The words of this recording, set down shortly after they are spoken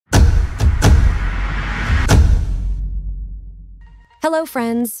Hello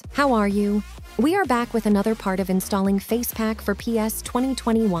friends, how are you? We are back with another part of installing Facepack for PS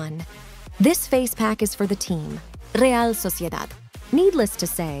 2021. This Facepack is for the team, Real Sociedad. Needless to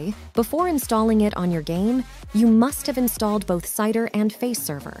say, before installing it on your game, you must have installed both Cider and Face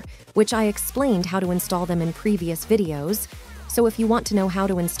Server, which I explained how to install them in previous videos. So if you want to know how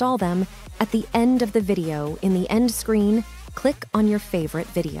to install them, at the end of the video, in the end screen, click on your favorite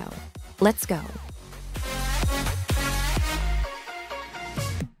video. Let's go.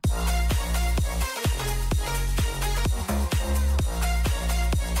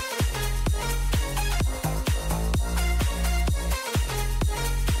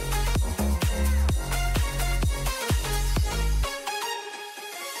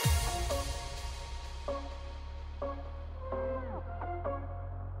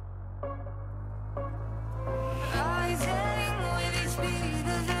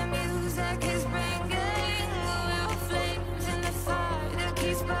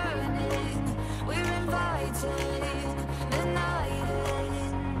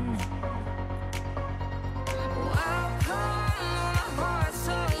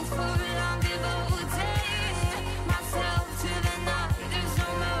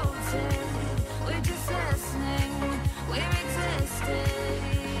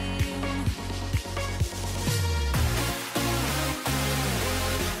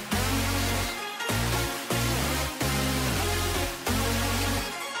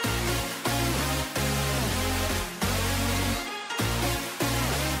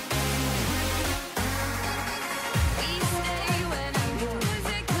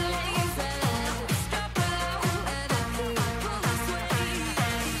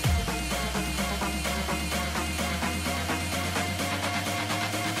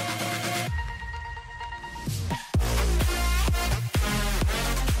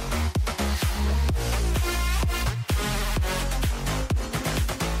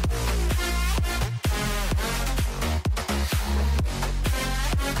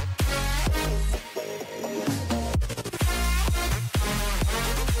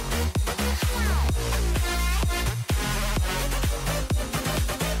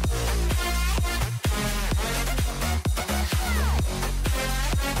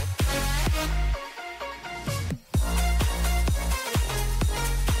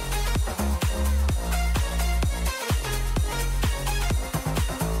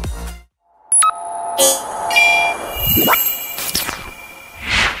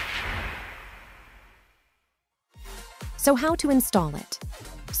 So how to install it?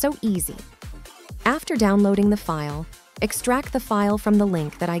 So easy. After downloading the file, extract the file from the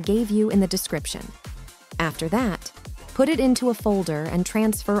link that I gave you in the description. After that, put it into a folder and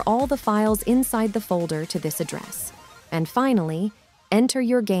transfer all the files inside the folder to this address. And finally, enter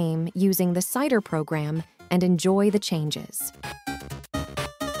your game using the Cider program and enjoy the changes.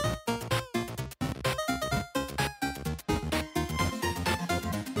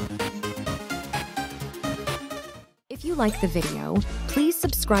 If you like the video, please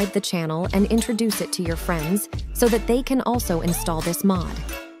subscribe the channel and introduce it to your friends so that they can also install this mod.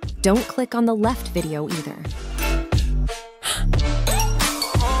 Don't click on the left video either.